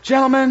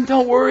 gentlemen,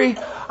 don't worry.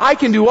 I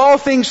can do all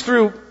things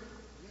through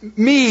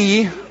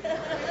me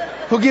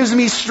who gives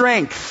me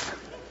strength.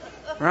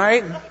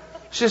 Right?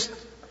 Just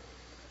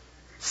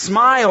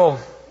smile.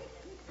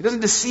 He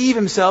doesn't deceive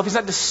himself. He's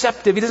not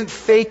deceptive. He doesn't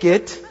fake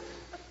it.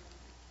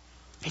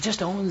 He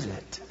just owns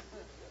it.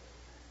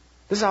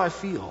 This is how I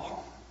feel.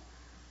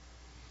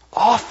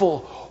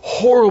 Awful,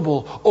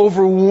 horrible,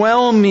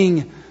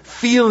 overwhelming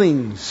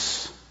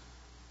feelings.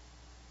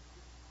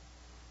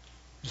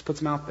 Just puts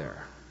them out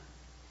there.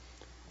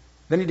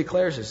 Then he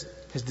declares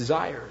his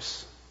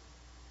desires.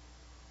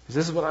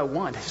 This is what I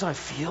want. This is how I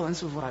feel. And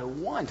this is what I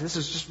want. This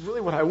is just really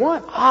what I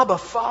want. Abba,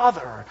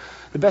 Father.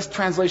 The best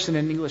translation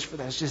in English for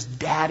that is just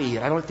Daddy.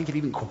 And I don't think it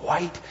even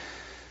quite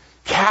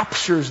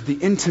captures the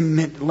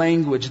intimate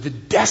language, the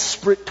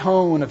desperate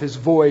tone of his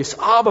voice.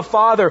 Abba,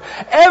 Father,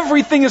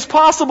 everything is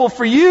possible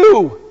for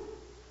you.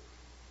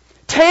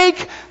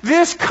 Take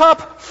this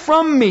cup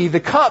from me.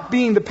 The cup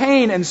being the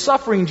pain and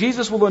suffering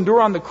Jesus will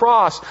endure on the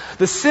cross.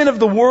 The sin of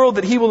the world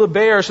that he will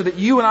bear so that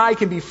you and I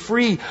can be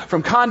free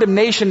from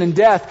condemnation and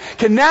death.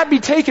 Can that be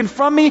taken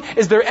from me?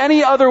 Is there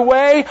any other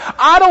way?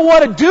 I don't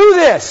want to do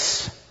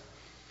this.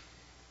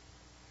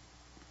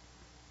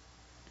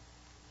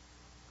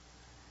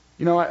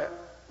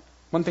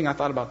 One thing I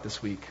thought about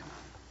this week.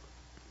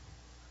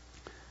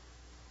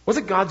 Was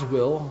it God's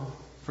will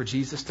for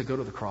Jesus to go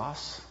to the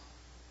cross?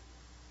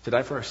 To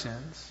die for our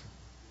sins?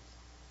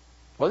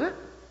 Was it?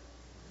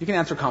 You can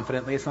answer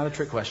confidently. It's not a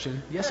trick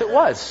question. Yes, it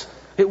was.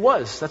 It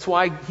was. That's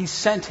why he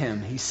sent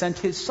him. He sent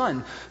his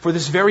son for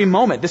this very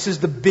moment. This is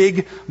the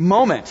big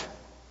moment.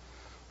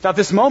 Without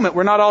this moment,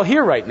 we're not all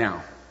here right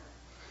now.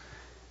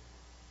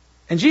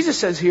 And Jesus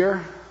says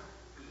here,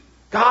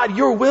 God,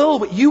 your will,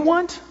 what you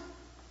want,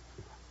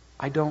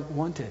 I don't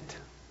want it.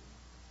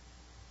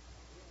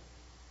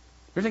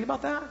 You ever think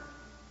about that?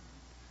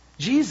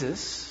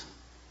 Jesus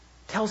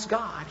tells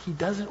God he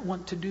doesn't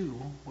want to do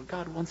what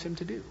God wants him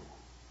to do.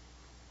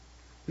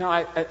 Now,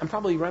 I'm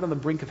probably right on the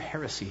brink of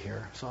heresy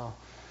here, so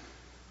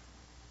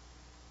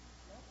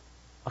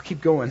I'll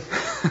keep going.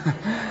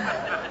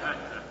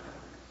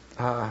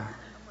 I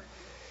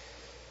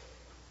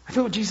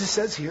think what Jesus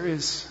says here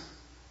is,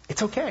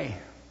 it's okay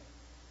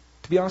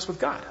to be honest with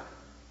God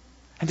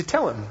and to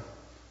tell him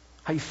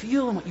how you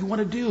feel and what you want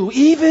to do,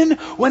 even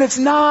when it's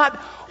not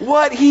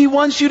what he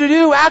wants you to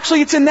do.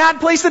 Actually, it's in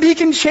that place that he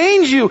can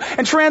change you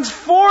and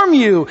transform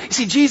you. You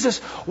see, Jesus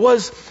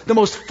was the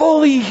most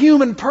fully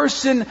human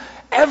person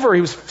ever. He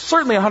was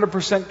certainly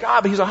 100%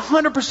 God, but he's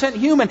 100%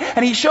 human.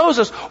 And he shows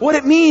us what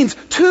it means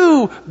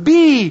to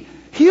be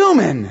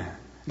human.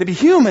 To be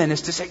human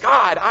is to say,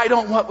 God, I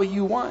don't want what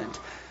you want.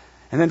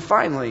 And then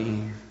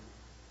finally,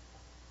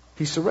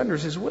 he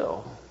surrenders his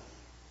will.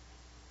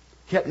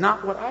 Yet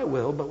not what I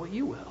will, but what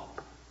you will.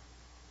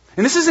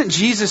 And this isn't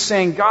Jesus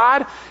saying,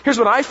 God, here's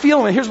what I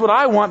feel and here's what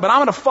I want, but I'm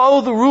going to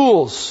follow the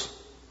rules.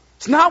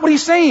 It's not what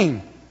he's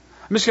saying.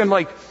 I'm just going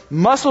to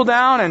muscle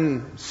down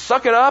and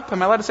suck it up.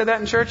 Am I allowed to say that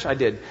in church? I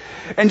did.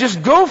 And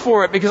just go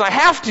for it because I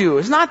have to.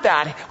 It's not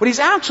that. What he's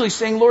actually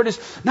saying, Lord, is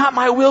not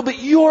my will, but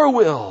your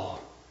will.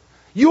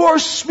 Your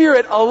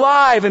Spirit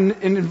alive and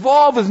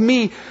involved with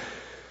me.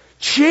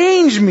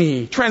 Change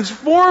me,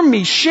 transform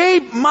me,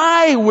 shape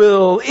my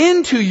will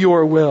into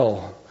your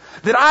will.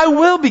 That I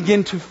will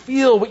begin to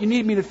feel what you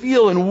need me to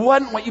feel and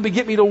want what you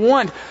get me to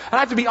want. And I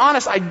have to be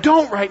honest, I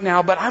don't right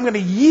now, but I'm going to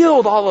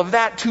yield all of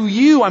that to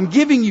you. I'm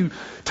giving you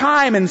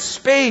time and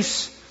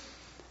space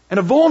and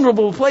a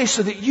vulnerable place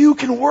so that you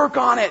can work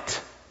on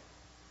it.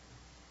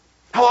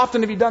 How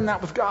often have you done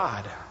that with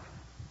God?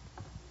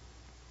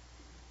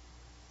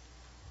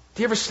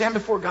 Do you ever stand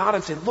before God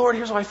and say, Lord,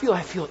 here's how I feel.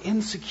 I feel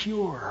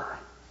insecure.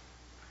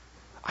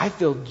 I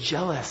feel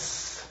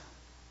jealous.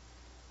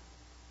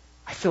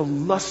 I feel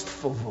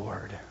lustful,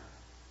 Lord.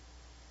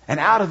 And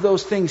out of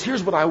those things,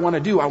 here's what I want to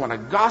do. I want to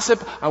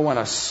gossip. I want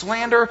to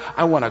slander.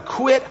 I want to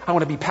quit. I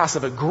want to be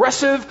passive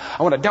aggressive.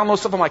 I want to download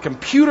stuff on my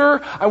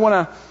computer. I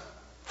want to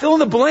fill in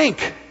the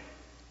blank.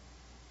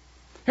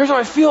 Here's how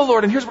I feel,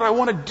 Lord, and here's what I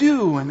want to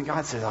do. And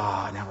God says,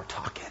 now we're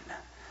talking.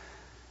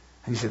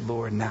 And you said,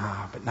 Lord,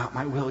 nah, but not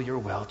my will, your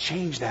will.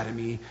 Change that in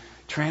me.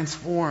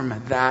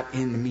 Transform that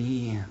in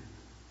me.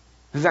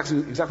 This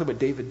is exactly what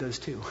David does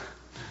too.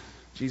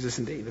 Jesus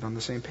and David on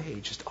the same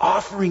page. Just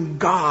offering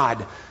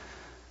God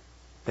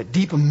that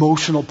deep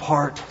emotional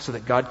part so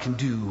that God can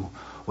do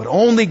what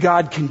only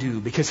God can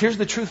do. Because here's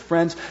the truth,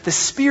 friends. The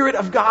Spirit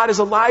of God is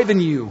alive in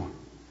you.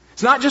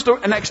 It's not just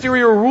an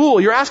exterior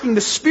rule. You're asking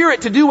the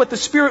Spirit to do what the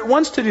Spirit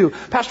wants to do.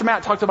 Pastor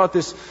Matt talked about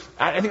this,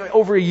 I think,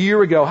 over a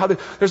year ago. How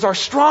there's our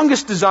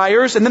strongest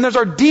desires, and then there's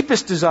our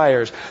deepest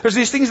desires. There's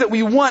these things that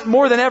we want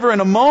more than ever in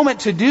a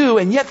moment to do,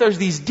 and yet there's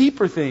these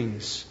deeper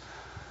things.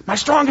 My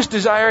strongest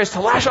desire is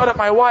to lash out at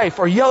my wife,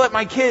 or yell at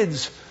my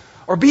kids,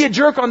 or be a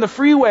jerk on the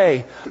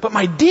freeway. But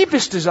my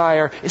deepest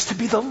desire is to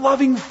be the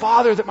loving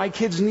father that my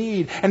kids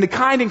need, and the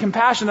kind and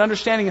compassionate,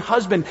 understanding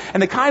husband,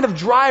 and the kind of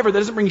driver that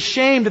doesn't bring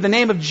shame to the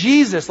name of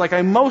Jesus like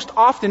I most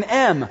often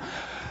am.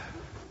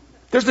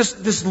 There's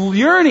this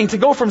yearning to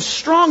go from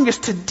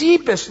strongest to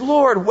deepest.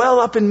 Lord, well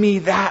up in me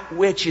that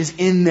which is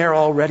in there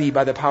already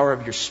by the power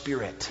of your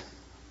Spirit.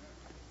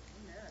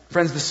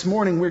 Friends, this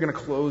morning we're going to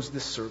close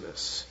this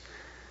service.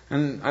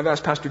 And I've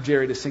asked Pastor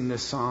Jerry to sing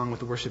this song with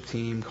the worship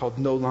team called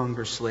No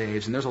Longer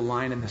Slaves. And there's a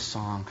line in this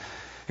song.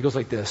 It goes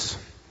like this.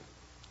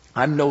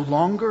 I'm no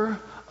longer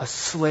a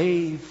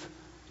slave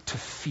to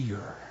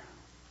fear.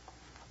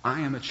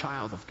 I am a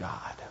child of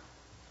God.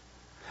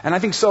 And I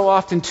think so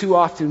often, too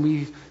often,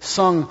 we've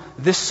sung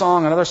this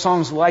song and other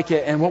songs like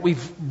it, and what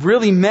we've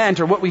really meant,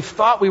 or what we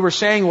thought we were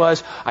saying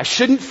was, I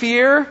shouldn't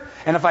fear,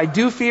 and if I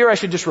do fear, I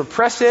should just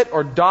repress it,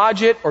 or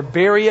dodge it, or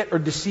bury it, or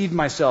deceive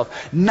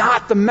myself.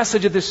 Not the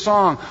message of this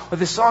song. What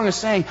this song is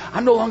saying,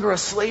 I'm no longer a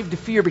slave to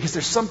fear, because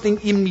there's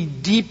something in me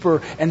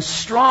deeper and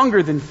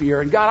stronger than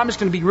fear. And God, I'm just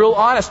going to be real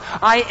honest.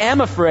 I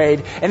am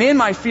afraid, and in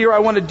my fear, I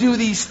want to do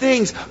these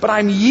things, but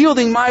I'm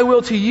yielding my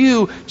will to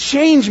you.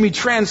 Change me,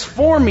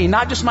 transform me,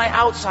 not just my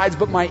outsides,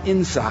 but my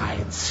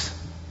insides.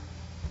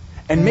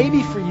 And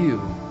maybe for you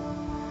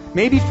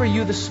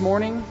this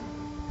morning,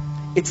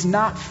 it's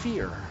not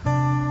fear.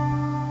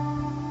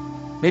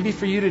 Maybe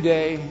for you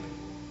today,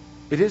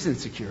 it is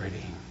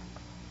insecurity.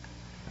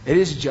 It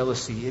is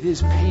jealousy. It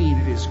is pain.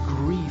 It is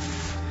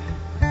grief.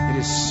 It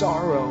is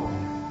sorrow.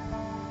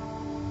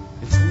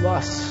 It's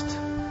lust.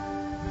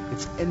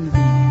 It's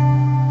envy.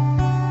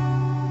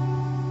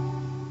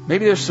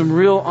 Maybe there's some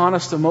real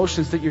honest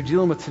emotions that you're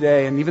dealing with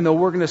today. And even though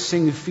we're going to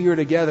sing fear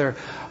together,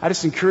 I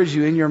just encourage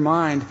you in your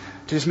mind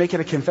to just make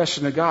it a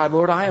confession to God.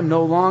 Lord, I am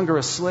no longer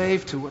a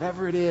slave to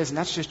whatever it is. And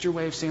that's just your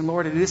way of saying,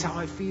 Lord, it is how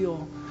I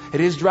feel.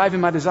 It is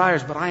driving my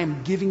desires, but I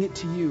am giving it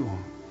to you.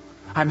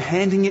 I'm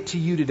handing it to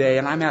you today,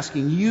 and I'm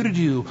asking you to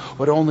do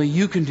what only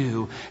you can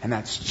do, and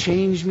that's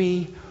change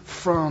me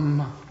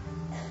from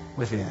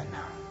within.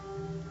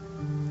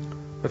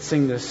 Let's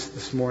sing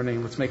this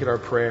morning. Let's make it our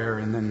prayer,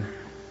 and then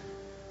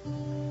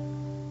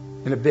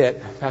in a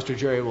bit, Pastor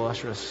Jerry will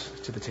usher us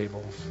to the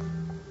table.